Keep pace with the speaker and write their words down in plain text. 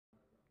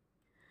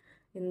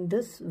In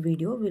this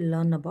video, we'll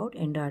learn about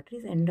end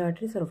arteries. End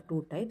arteries are of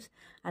two types,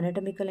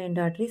 anatomical end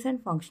arteries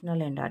and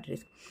functional end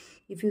arteries.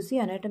 If you see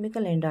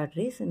anatomical end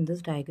arteries in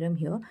this diagram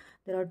here,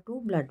 there are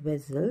two blood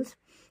vessels.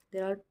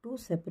 There are two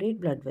separate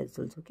blood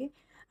vessels, okay?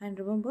 And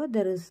remember,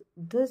 there is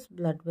this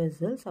blood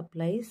vessel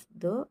supplies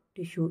the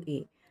tissue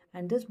A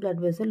and this blood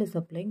vessel is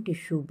supplying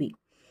tissue B.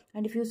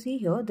 And if you see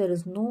here, there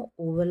is no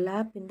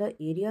overlap in the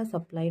area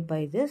supplied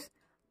by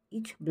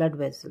each blood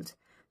vessels.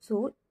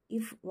 So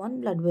if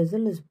one blood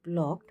vessel is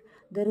blocked,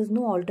 there is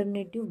no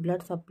alternative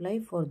blood supply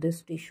for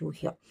this tissue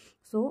here.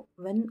 So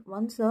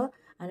once a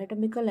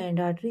anatomical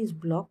end artery is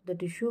blocked, the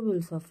tissue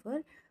will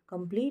suffer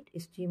complete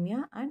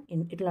ischemia and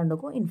it will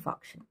undergo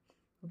infarction.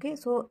 Okay,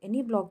 so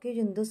any blockage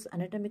in this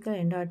anatomical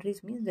end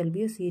arteries means there will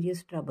be a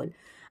serious trouble,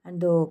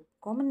 and the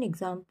common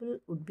example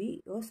would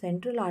be your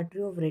central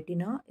artery of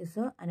retina is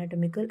a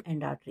anatomical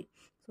end artery.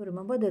 So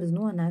remember, there is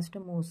no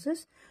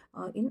anastomosis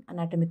in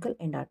anatomical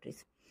end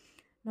arteries.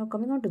 Now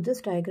coming on to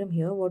this diagram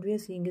here, what we are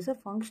seeing is a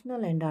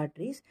functional end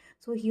arteries.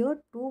 So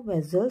here two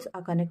vessels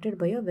are connected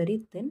by a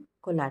very thin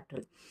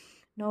collateral.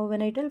 Now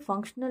when I tell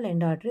functional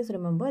end arteries,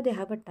 remember they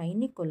have a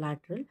tiny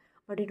collateral,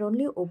 but it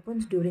only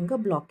opens during a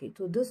blockage.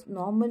 So this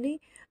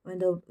normally when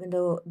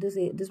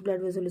this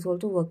blood vessel is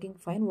also working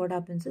fine, what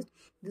happens is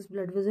this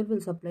blood vessel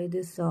will supply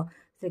this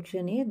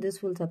section A,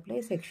 this will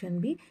supply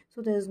section B.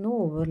 So there is no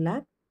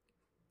overlap.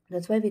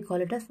 That's why we call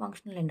it as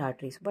functional end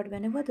arteries. But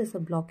whenever there's a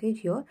blockage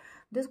here,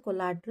 this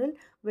collateral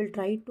will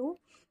try to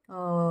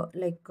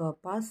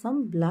pass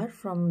some blood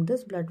from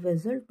this blood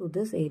vessel to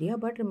this area.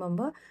 But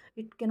remember,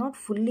 it cannot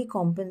fully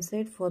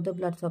compensate for the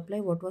blood supply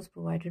what was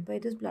provided by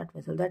this blood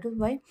vessel. That is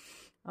why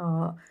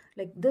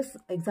like this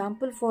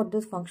example for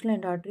this functional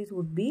end arteries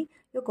would be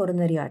your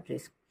coronary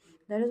arteries.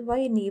 That is why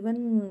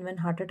even when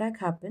heart attack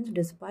happens,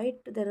 despite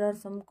there are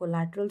some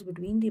collaterals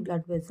between the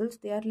blood vessels,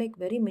 they are like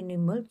very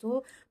minimal.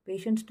 So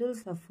patient still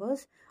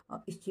suffers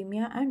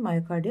ischemia and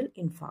myocardial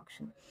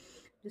infarction.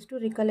 Just to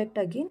recollect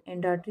again,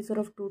 end arteries are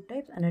of two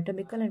types,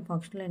 anatomical and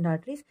functional end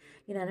arteries.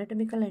 In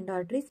anatomical end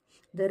arteries,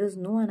 there is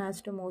no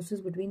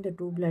anastomosis between the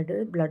two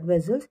blood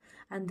vessels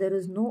and there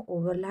is no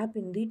overlap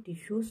in the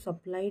tissues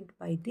supplied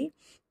by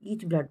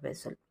each blood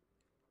vessel.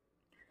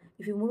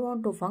 If you move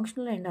on to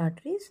functional end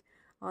arteries,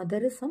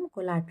 there is some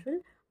collateral,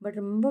 but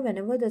remember,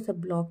 whenever there's a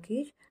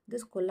blockage,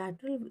 this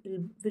collateral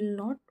will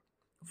not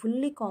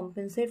fully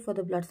compensate for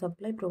the blood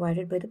supply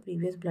provided by the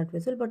previous blood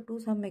vessel, but to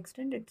some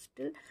extent it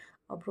still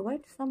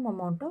provides some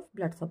amount of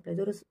blood supply.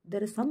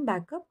 There is some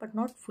backup, but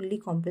not fully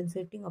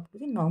compensating up to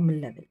the normal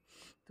level.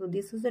 So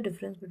this is the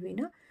difference between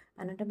a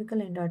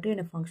anatomical end artery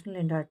and a functional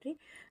end artery.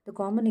 The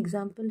common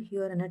example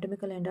here,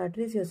 anatomical end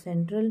artery, is your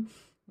central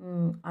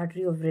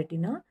artery of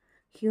retina.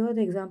 Here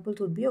the examples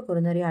would be your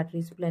coronary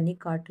arteries,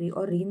 splenic artery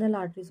or renal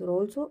arteries are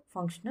also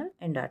functional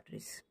end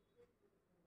arteries.